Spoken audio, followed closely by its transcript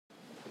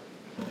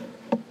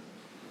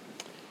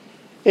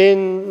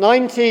In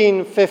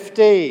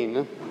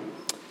 1915,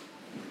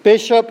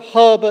 Bishop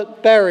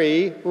Herbert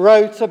Berry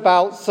wrote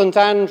about St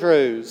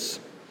Andrews.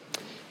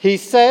 He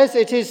says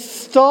it is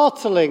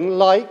startlingly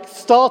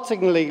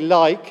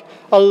like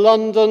a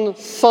London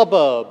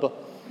suburb.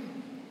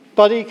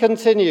 But he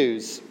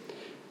continues,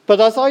 but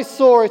as I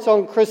saw it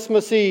on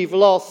Christmas Eve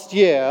last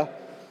year,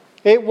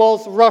 it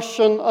was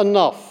Russian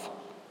enough.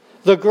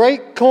 The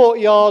great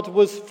courtyard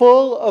was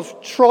full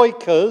of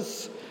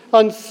troikas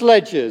and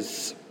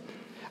sledges,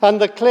 and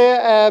the clear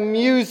air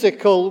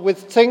musical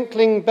with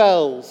tinkling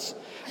bells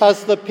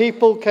as the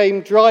people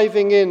came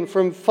driving in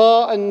from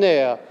far and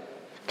near,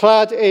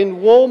 clad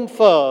in warm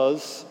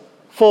furs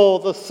for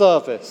the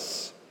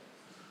service.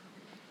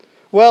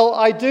 Well,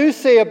 I do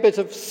see a bit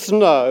of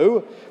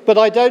snow, but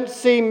I don't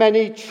see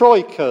many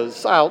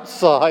troikas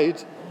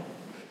outside.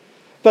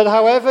 But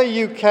however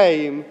you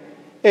came,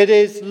 it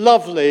is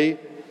lovely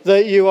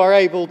that you are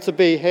able to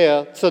be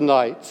here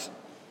tonight.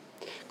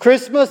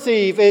 Christmas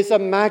Eve is a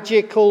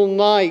magical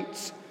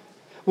night.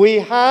 We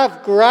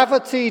have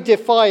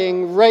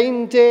gravity-defying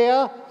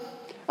reindeer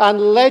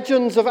and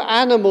legends of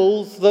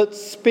animals that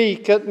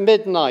speak at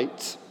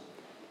midnight.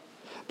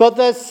 But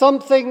there's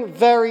something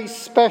very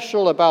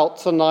special about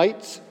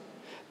tonight,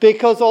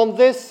 because on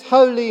this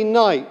holy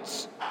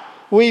night,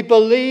 we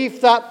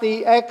believe that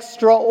the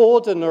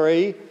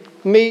extraordinary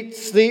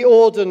meets the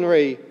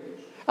ordinary,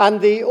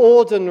 and the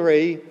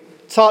ordinary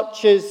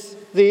touches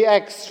the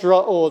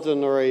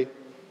extraordinary.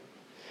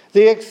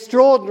 The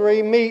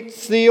extraordinary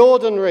meets the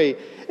ordinary.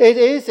 It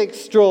is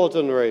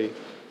extraordinary.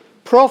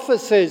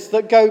 Prophecies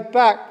that go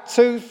back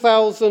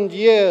 2,000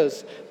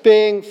 years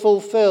being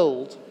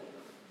fulfilled.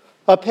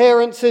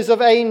 Appearances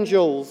of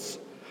angels,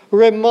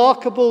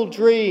 remarkable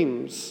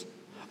dreams,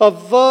 a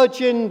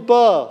virgin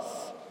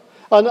birth,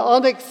 an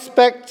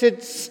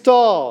unexpected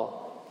star,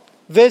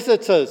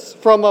 visitors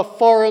from a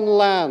foreign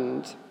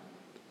land.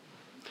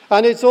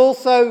 And it's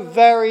also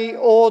very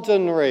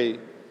ordinary.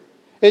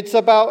 It's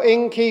about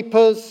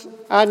innkeepers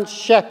and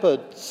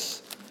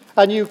shepherds,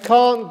 and you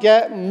can't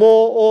get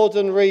more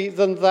ordinary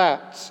than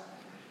that.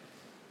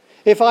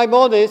 If I'm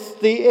honest,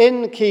 the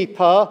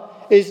innkeeper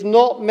is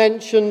not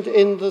mentioned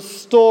in the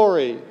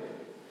story,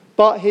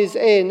 but his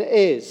inn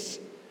is.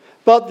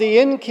 But the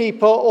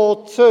innkeeper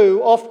or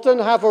two often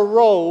have a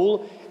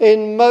role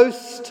in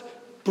most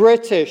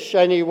British,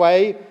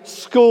 anyway,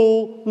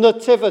 school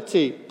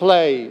nativity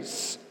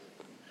plays.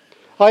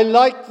 I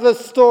like the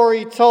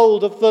story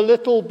told of the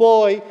little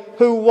boy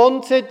who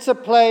wanted to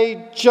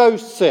play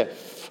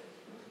Joseph,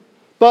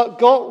 but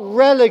got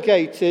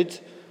relegated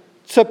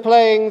to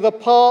playing the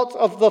part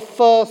of the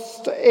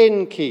first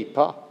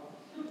innkeeper.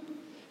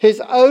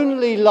 His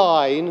only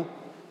line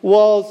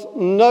was,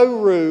 "No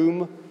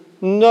room,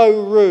 no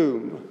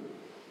room."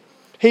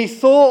 He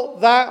thought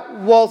that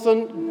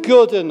wasn't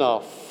good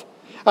enough,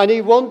 and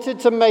he wanted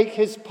to make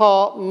his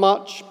part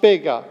much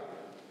bigger.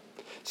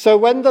 So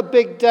when the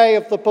big day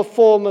of the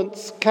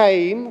performance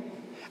came,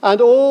 and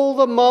all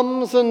the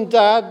mums and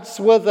dads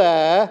were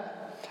there,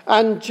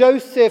 and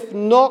Joseph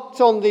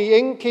knocked on the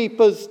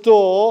innkeeper's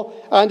door,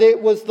 and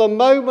it was the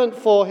moment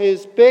for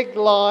his big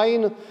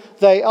line,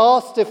 they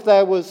asked if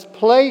there was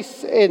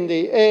place in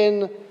the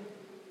inn.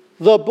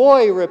 The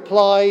boy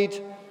replied,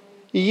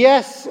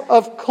 "Yes,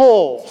 of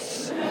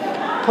course.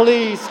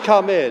 Please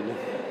come in."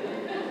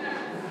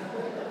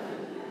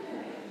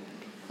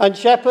 And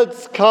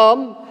shepherds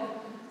come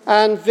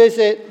and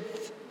visit.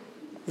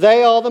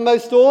 They are the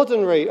most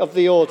ordinary of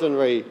the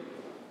ordinary.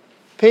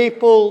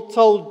 People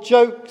told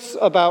jokes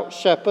about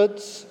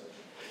shepherds.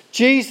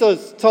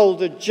 Jesus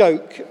told a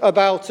joke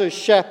about a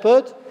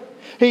shepherd.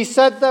 He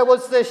said there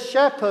was this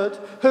shepherd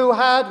who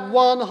had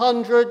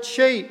 100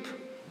 sheep,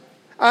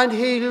 and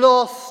he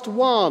lost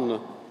one.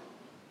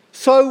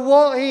 So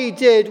what he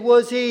did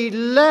was he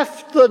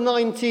left the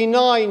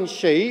 99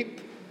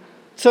 sheep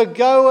to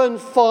go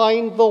and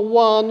find the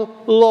one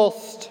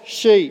lost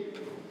sheep.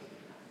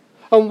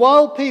 And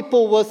while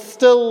people were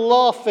still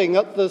laughing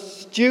at the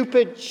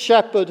stupid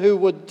shepherd who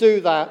would do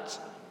that,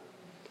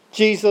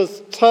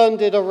 Jesus turned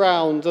it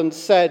around and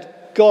said,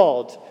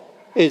 God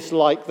is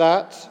like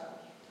that.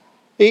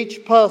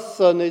 Each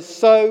person is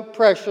so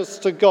precious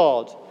to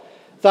God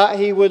that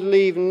he would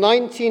leave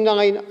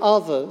 99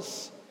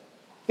 others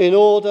in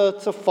order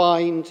to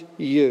find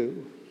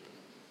you.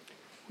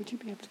 Would you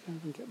be able to go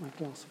and get my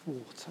glass of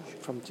water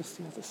from just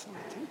the other side?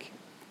 Thank you.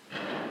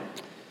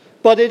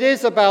 But it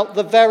is about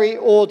the very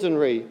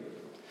ordinary.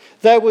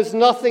 There was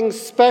nothing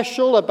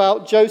special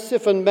about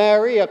Joseph and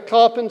Mary, a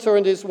carpenter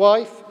and his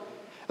wife,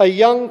 a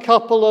young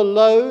couple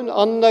alone,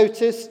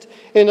 unnoticed,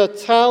 in a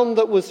town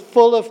that was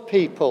full of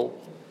people.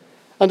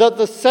 And at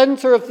the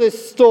center of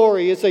this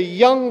story is a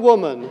young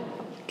woman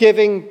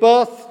giving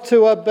birth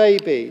to a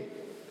baby.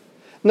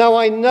 Now,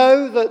 I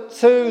know that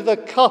to the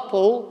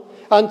couple,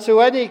 and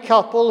to any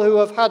couple who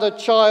have had a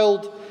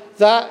child,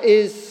 that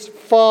is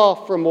far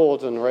from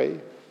ordinary.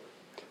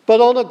 But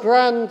on a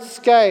grand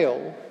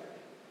scale,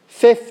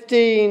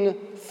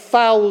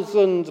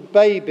 15,000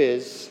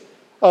 babies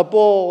are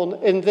born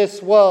in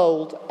this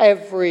world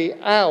every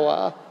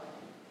hour.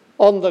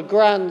 On the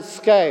grand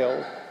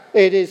scale,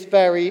 it is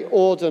very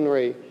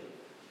ordinary.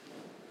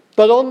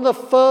 But on the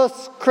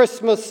first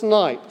Christmas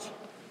night,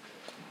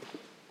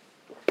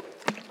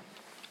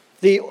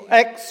 the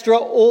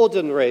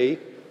extraordinary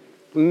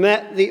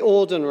met the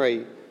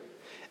ordinary.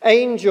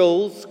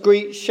 Angels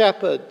greet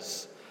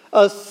shepherds.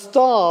 A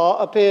star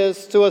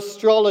appears to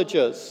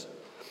astrologers.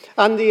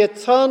 And the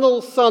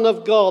eternal Son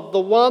of God,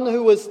 the one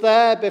who was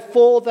there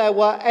before there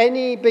were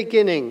any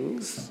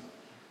beginnings,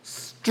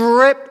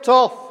 stripped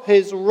off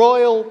his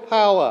royal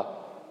power,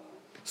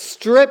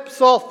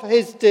 strips off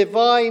his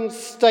divine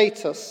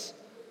status,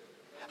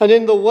 and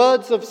in the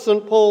words of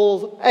St.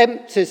 Paul,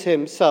 empties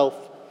himself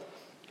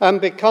and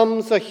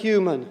becomes a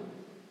human.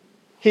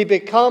 He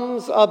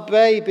becomes a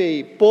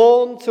baby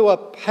born to a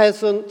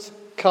peasant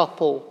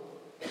couple.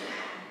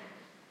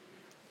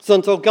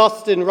 St.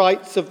 Augustine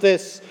writes of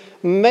this,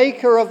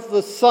 "Maker of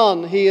the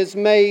sun, he is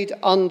made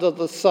under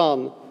the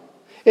sun.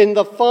 In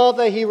the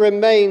Father he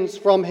remains,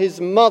 from his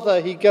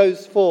mother he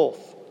goes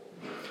forth.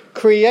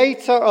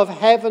 Creator of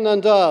heaven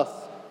and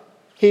earth,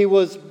 he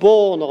was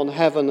born on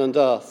heaven and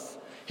earth.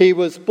 He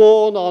was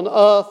born on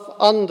earth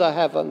under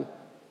heaven.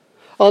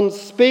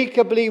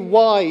 Unspeakably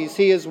wise,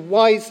 he is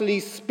wisely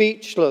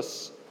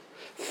speechless.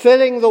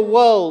 Filling the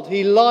world,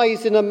 he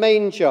lies in a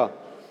manger.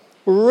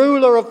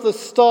 Ruler of the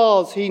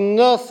stars, he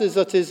nurses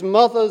at his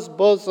mother's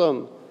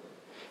bosom.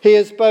 He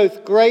is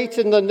both great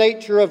in the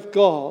nature of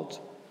God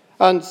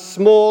and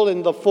small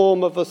in the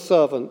form of a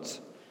servant."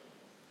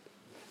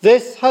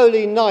 This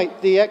holy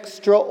night, the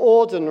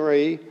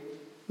extraordinary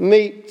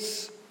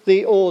meets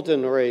the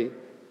ordinary.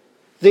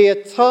 The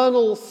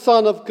eternal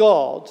Son of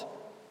God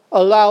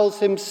allows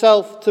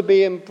himself to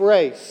be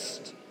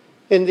embraced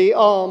in the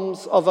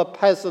arms of a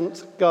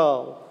peasant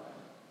girl.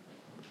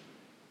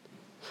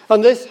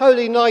 And this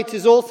holy night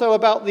is also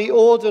about the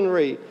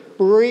ordinary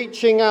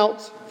reaching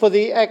out for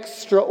the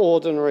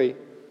extraordinary.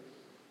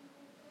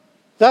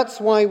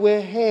 That's why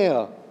we're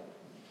here.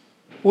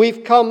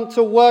 We've come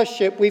to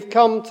worship. We've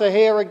come to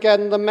hear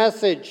again the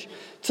message,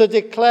 to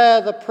declare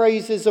the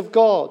praises of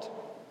God.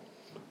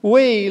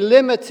 We,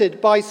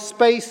 limited by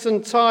space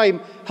and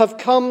time, have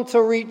come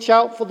to reach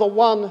out for the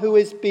one who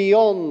is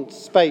beyond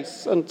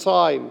space and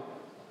time.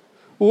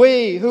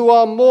 We, who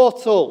are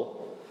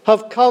mortal,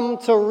 have come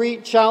to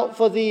reach out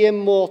for the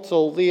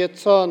immortal, the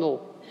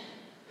eternal.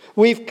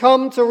 We've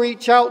come to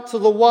reach out to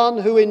the one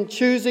who, in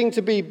choosing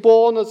to be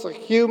born as a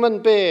human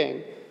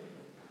being,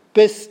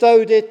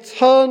 bestowed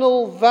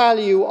eternal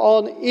value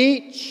on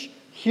each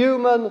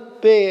human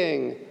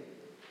being.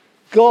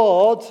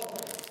 God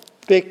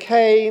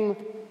became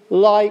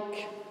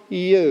like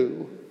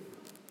you.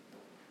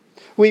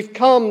 We've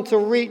come to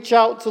reach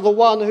out to the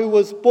one who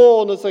was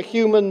born as a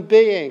human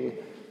being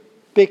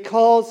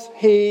because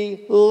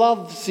he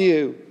loves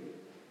you.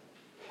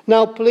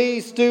 Now,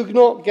 please do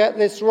not get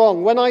this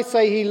wrong. When I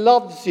say he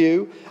loves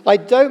you, I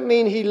don't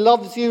mean he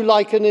loves you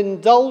like an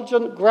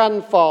indulgent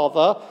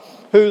grandfather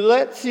who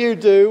lets you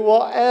do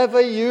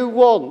whatever you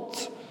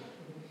want.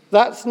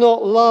 That's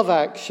not love,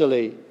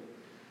 actually.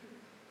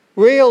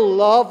 Real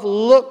love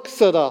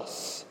looks at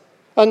us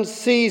and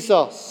sees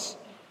us.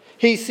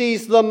 He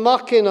sees the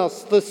muck in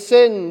us, the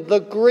sin, the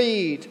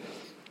greed,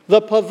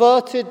 the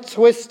perverted,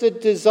 twisted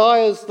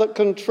desires that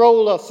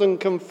control us and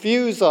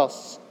confuse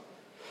us,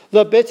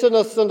 the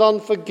bitterness and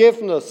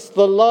unforgiveness,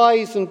 the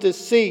lies and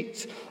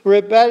deceit,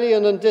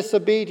 rebellion and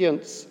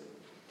disobedience,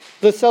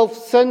 the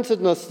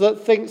self-centeredness that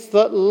thinks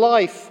that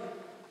life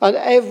and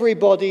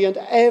everybody and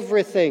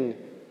everything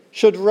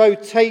should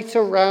rotate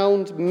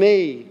around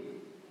me.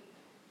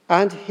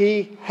 And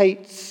he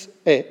hates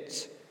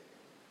it.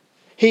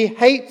 He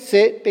hates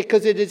it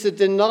because it is a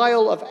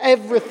denial of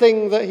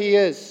everything that he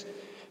is,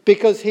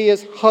 because he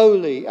is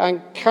holy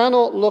and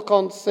cannot look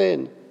on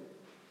sin.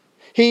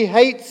 He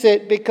hates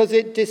it because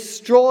it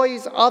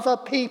destroys other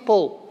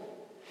people.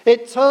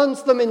 It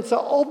turns them into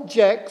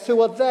objects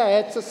who are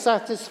there to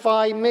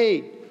satisfy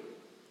me.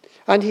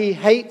 And he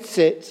hates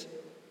it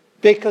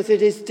because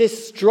it is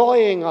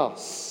destroying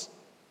us.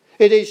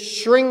 It is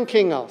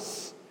shrinking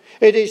us.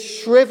 It is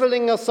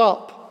shriveling us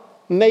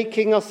up,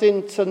 making us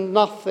into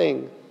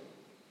nothing.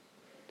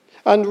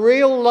 And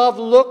real love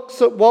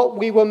looks at what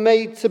we were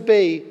made to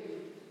be,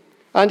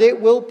 and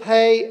it will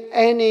pay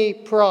any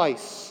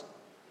price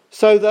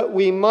so that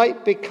we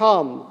might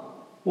become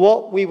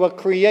what we were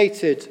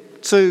created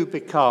to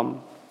become.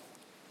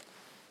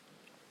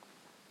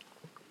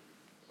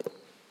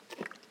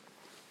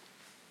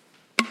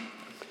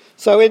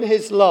 So in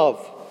his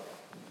love,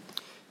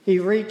 he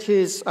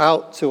reaches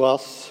out to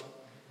us.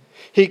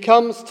 He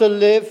comes to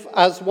live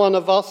as one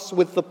of us,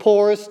 with the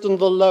poorest and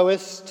the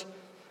lowest,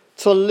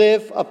 to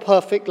live a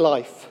perfect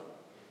life.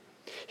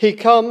 He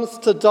comes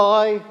to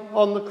die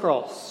on the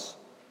cross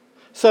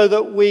so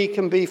that we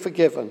can be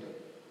forgiven.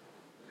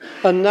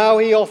 And now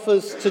he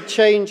offers to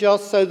change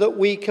us so that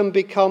we can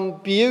become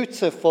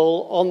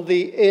beautiful on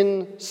the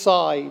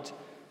inside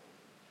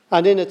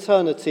and in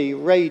eternity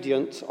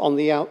radiant on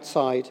the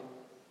outside.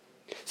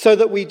 so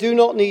that we do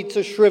not need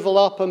to shrivel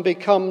up and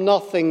become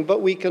nothing,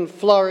 but we can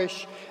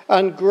flourish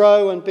and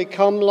grow and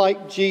become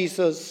like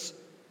Jesus,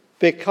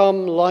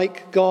 become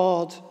like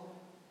God.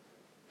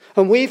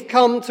 And we've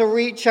come to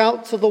reach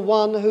out to the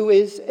one who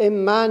is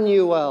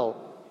Emmanuel.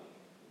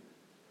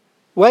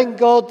 When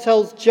God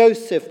tells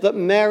Joseph that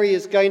Mary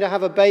is going to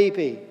have a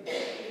baby,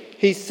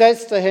 he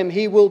says to him,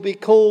 he will be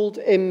called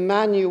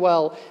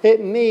Emmanuel.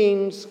 It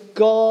means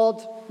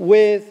God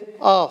with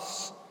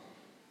us.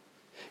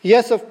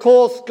 Yes, of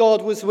course,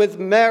 God was with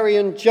Mary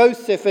and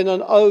Joseph in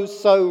an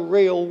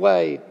oh-so-real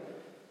way.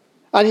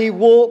 And he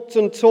walked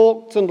and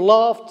talked and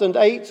laughed and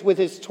ate with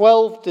his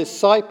 12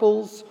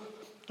 disciples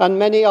and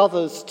many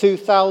others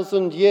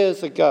 2,000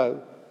 years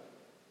ago.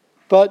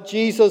 But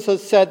Jesus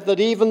has said that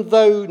even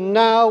though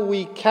now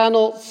we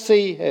cannot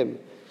see him,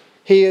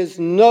 he is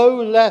no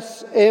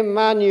less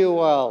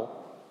Emmanuel.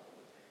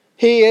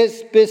 He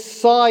is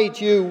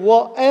beside you,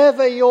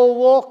 whatever you're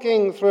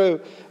walking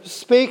through.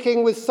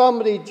 Speaking with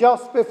somebody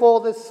just before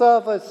this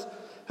service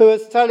who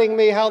was telling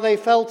me how they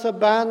felt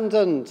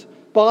abandoned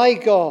by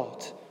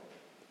God.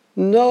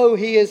 No,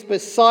 he is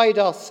beside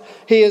us.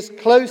 He is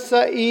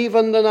closer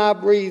even than our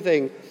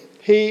breathing.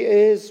 He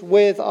is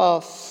with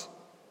us.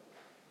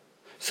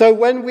 So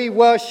when we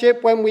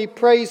worship, when we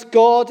praise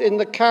God in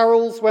the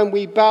carols, when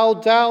we bow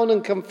down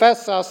and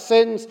confess our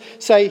sins,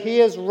 say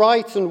he is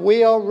right and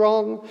we are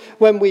wrong,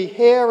 when we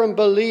hear and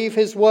believe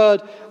his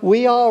word,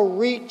 we are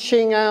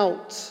reaching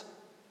out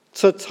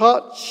to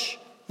touch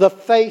the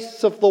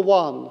face of the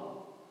one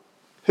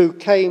who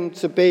came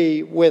to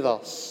be with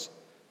us.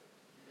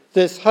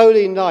 This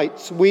holy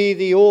night, we,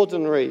 the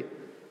ordinary,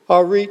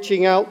 are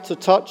reaching out to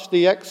touch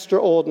the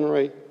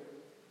extraordinary.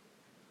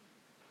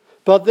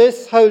 But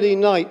this holy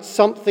night,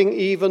 something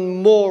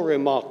even more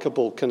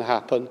remarkable can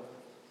happen.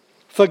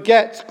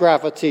 Forget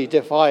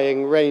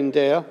gravity-defying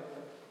reindeer.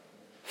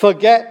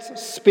 Forget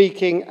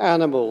speaking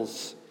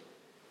animals.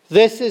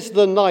 This is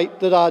the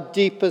night that our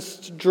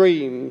deepest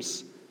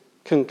dreams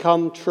can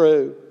come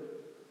true.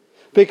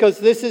 Because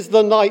this is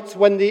the night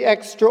when the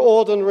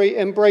extraordinary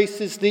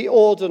embraces the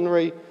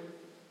ordinary,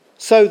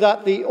 so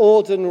that the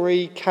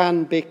ordinary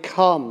can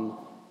become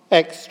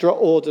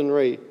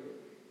extraordinary.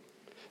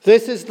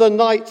 This is the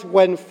night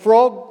when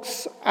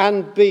frogs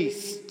and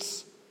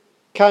beasts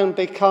can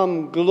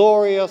become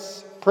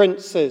glorious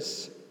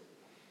princes.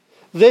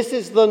 This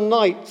is the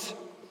night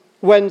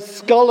when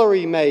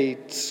scullery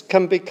maids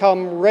can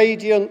become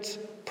radiant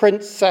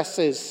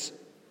princesses.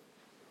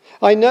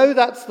 I know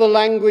that's the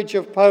language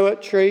of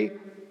poetry,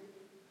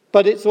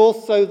 but it's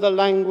also the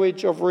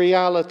language of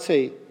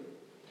reality.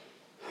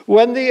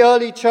 When the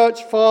early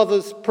church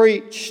fathers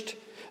preached,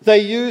 they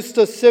used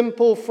a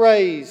simple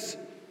phrase: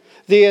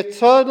 the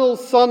eternal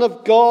Son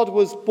of God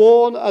was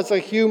born as a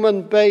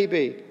human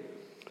baby,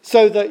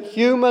 so that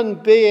human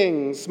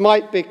beings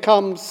might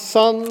become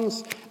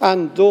sons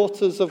and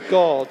daughters of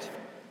God.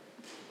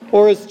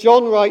 Or as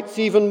John writes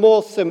even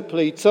more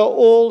simply, to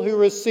all who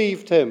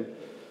received him,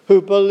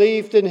 who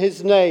believed in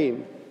his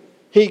name,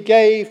 he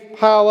gave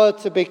power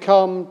to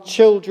become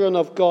children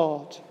of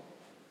God.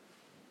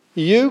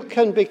 You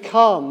can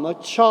become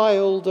a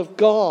child of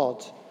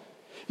God.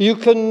 You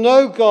can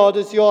know God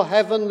as your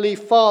heavenly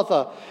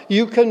Father.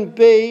 You can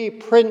be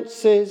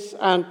princes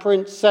and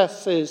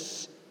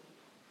princesses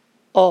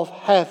of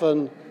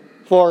heaven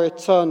for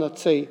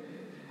eternity.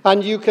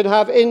 And you can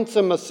have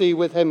intimacy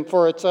with him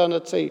for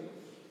eternity.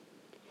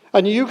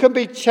 And you can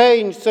be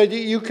changed so that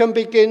you can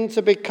begin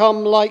to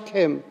become like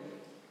him.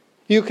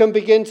 You can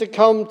begin to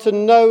come to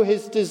know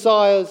his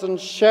desires and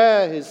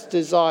share his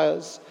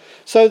desires.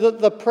 So that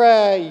the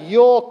prayer,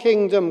 your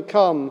kingdom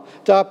come,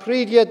 da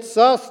pridyet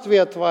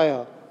carstwie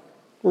tvoje,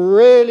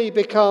 really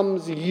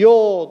becomes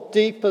your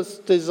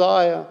deepest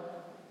desire.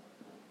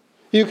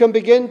 You can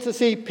begin to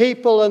see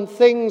people and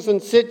things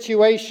and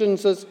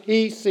situations as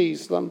he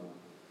sees them.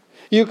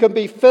 You can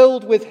be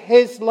filled with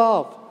his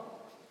love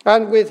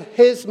and with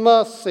his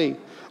mercy,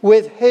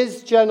 with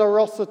his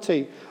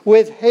generosity,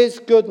 with his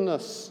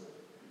goodness.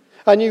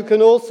 And you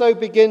can also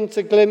begin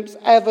to glimpse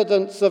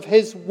evidence of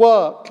his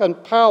work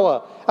and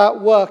power at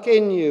work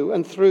in you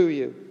and through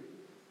you.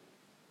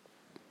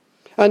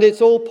 And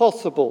it's all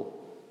possible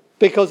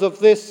because of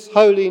this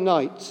holy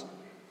night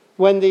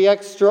when the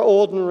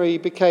extraordinary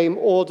became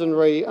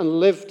ordinary and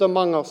lived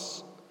among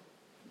us.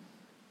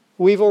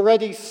 We've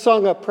already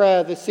sung a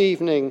prayer this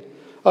evening.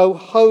 O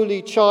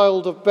holy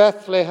child of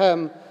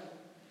Bethlehem,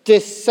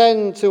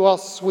 descend to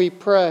us, we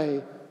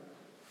pray.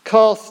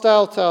 Cast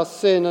out our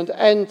sin and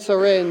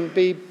enter in,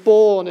 be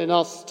born in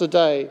us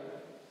today.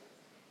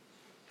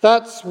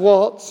 That's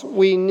what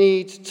we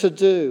need to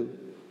do.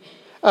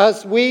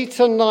 As we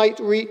tonight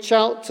reach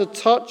out to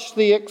touch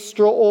the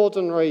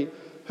extraordinary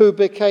who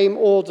became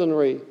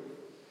ordinary.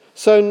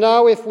 So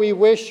now if we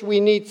wish, we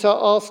need to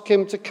ask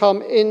him to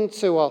come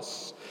into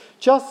us.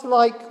 Just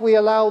like we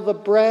allow the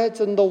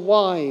bread and the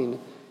wine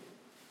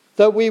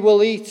that we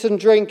will eat and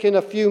drink in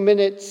a few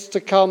minutes to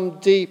come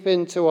deep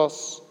into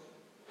us.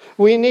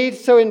 We need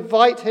to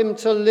invite him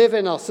to live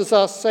in us as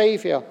our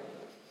Saviour,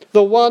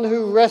 the one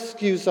who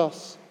rescues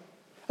us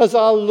as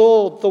our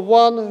Lord, the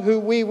one who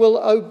we will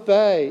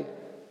obey,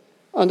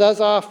 and as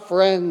our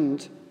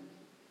friend,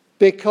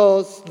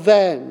 because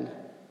then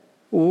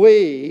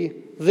we,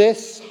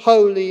 this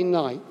holy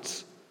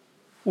night,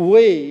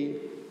 we,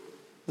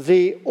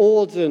 the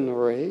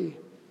ordinary,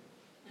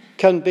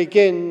 can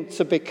begin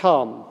to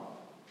become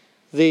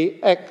the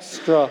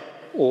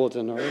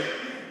extraordinary.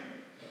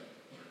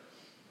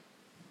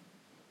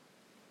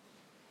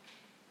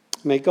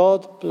 May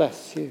God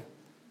bless you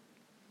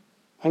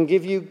and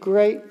give you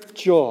great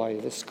joy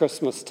this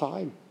Christmas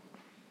time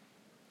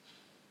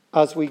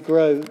as we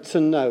grow to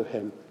know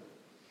him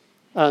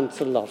and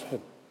to love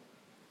him.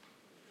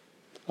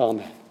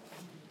 Amen.